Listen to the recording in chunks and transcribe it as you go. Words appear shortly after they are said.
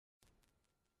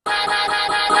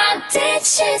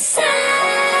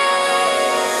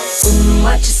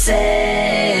you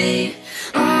say?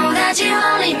 That you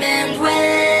only meant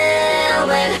well,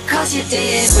 well, 'cause you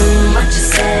did. What you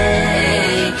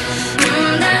say?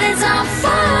 That it's all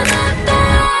for the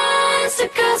best,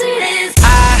 because it is.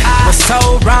 I was so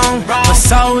wrong for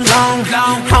so long,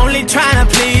 only trying to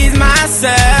please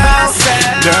myself.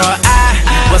 Girl,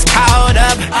 I was caught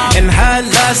up in her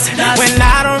lust when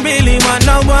I don't really want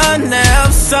no one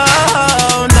else. So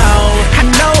no, I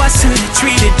know I should've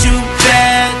treated you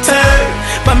better,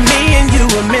 but me and you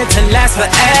were meant to last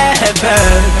forever.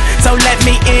 So let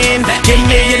me in, give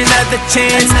me another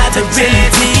chance to really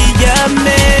be your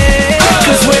man.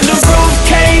 'Cause when the roof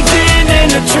caved in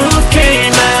and the truth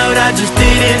came out, I just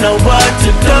didn't know what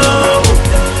to do.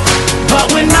 But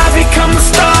when I become a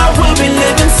star, we'll be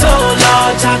living so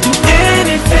large, I'll do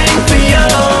anything for you.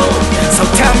 So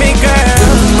tell me, girl,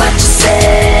 what you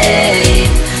say?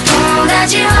 That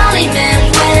you only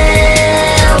meant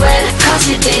well, well, 'cause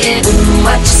you did.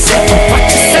 What you say? What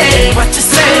you say? What you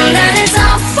say? That it's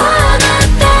all for the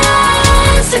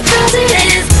best, because it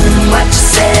is. What you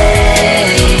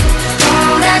say?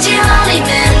 That you only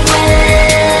meant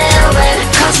well, well,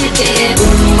 'cause you did.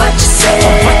 What you say?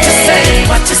 What you say?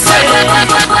 What you say?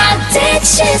 What did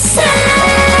she say?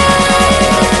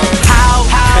 How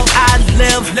could I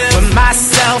live with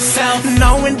myself,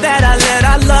 knowing that I let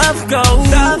our love go?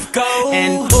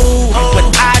 And ooh, what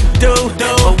I do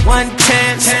for one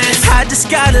chance, I just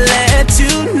gotta let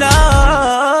you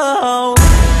know.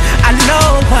 I know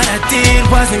what I did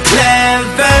wasn't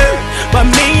clever, but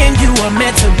me and you are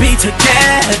meant to be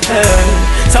together.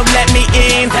 So let me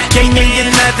in, give me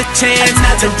another chance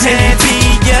to really be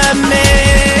your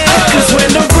man. 'Cause when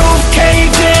the roof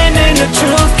caved in and the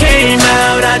truth came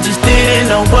out, I just didn't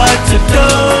know what to do.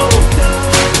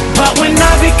 But when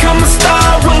I become a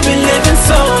star, we'll be living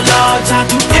so large, I'll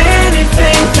do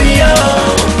anything for you.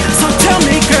 So tell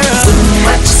me, girl,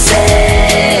 what you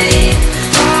say?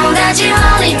 That you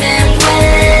only meant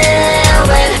well,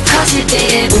 well, 'cause you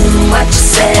did. What you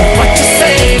say? What you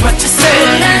say? What you say?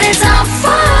 That it's all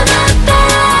for the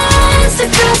best,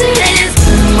 because it is.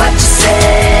 What you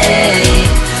say?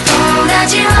 That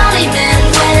you only meant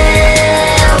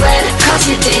well, well, 'cause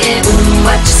you did.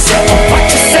 What you say? What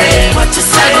you say? What you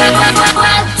say?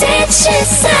 What did she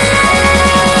say?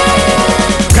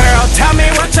 Girl, tell me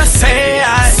what you say.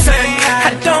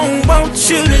 I don't want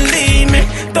you to leave me,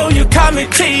 though you caught me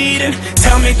cheating.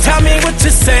 Tell me what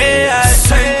you say.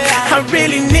 I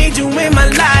really need you in my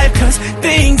life, 'cause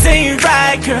things ain't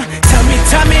right, girl.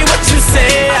 Tell me what you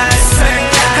say.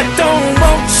 I don't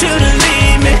want you to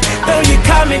leave me, though you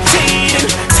caught me cheating.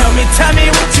 Tell me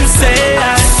what you say.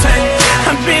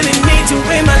 I really need you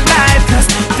in my life, 'cause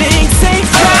things ain't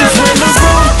right. 'Cause when the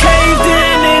roof caved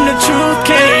in and the truth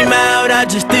came out, I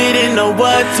just didn't know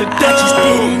what to do.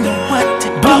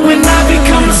 But when I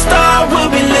become a star, we'll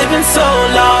be living so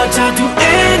large, I'll do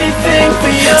anything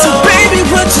for you. So baby,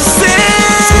 what you say?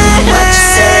 What you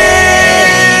say?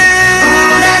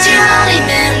 That you only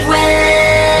meant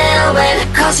well, well,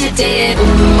 'cause you did.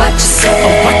 What you say?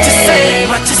 What you say?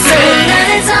 What you say? That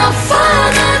it's all for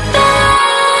the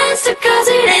best, because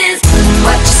it is.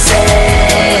 What you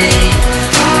say?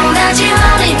 That you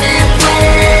only meant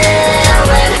well,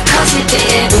 well, 'cause you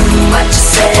did. What you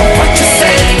say? What you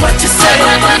say? What you say?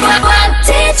 What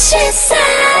did she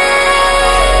say?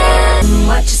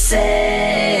 What you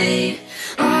say?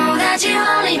 That you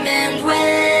only meant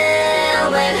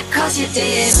well, well, 'cause you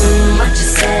did. What you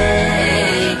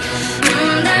say?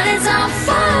 That it's all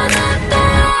for the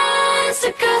best,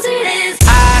 because it is. I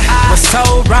was so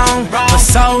wrong for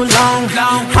so long,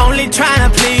 only trying to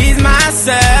please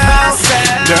myself.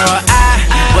 Girl, I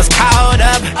was caught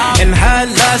up in her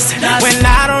lust when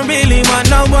I don't really want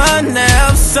no one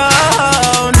else. So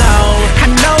no, I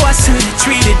know I should've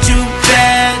treated you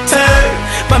better,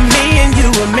 but me and you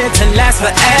were meant to last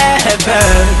forever.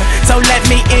 So let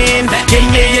me in, give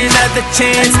me another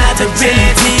chance to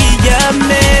really be your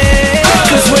man.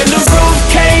 'Cause when the roof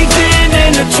caved in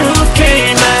and the truth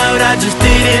came out, I just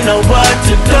didn't know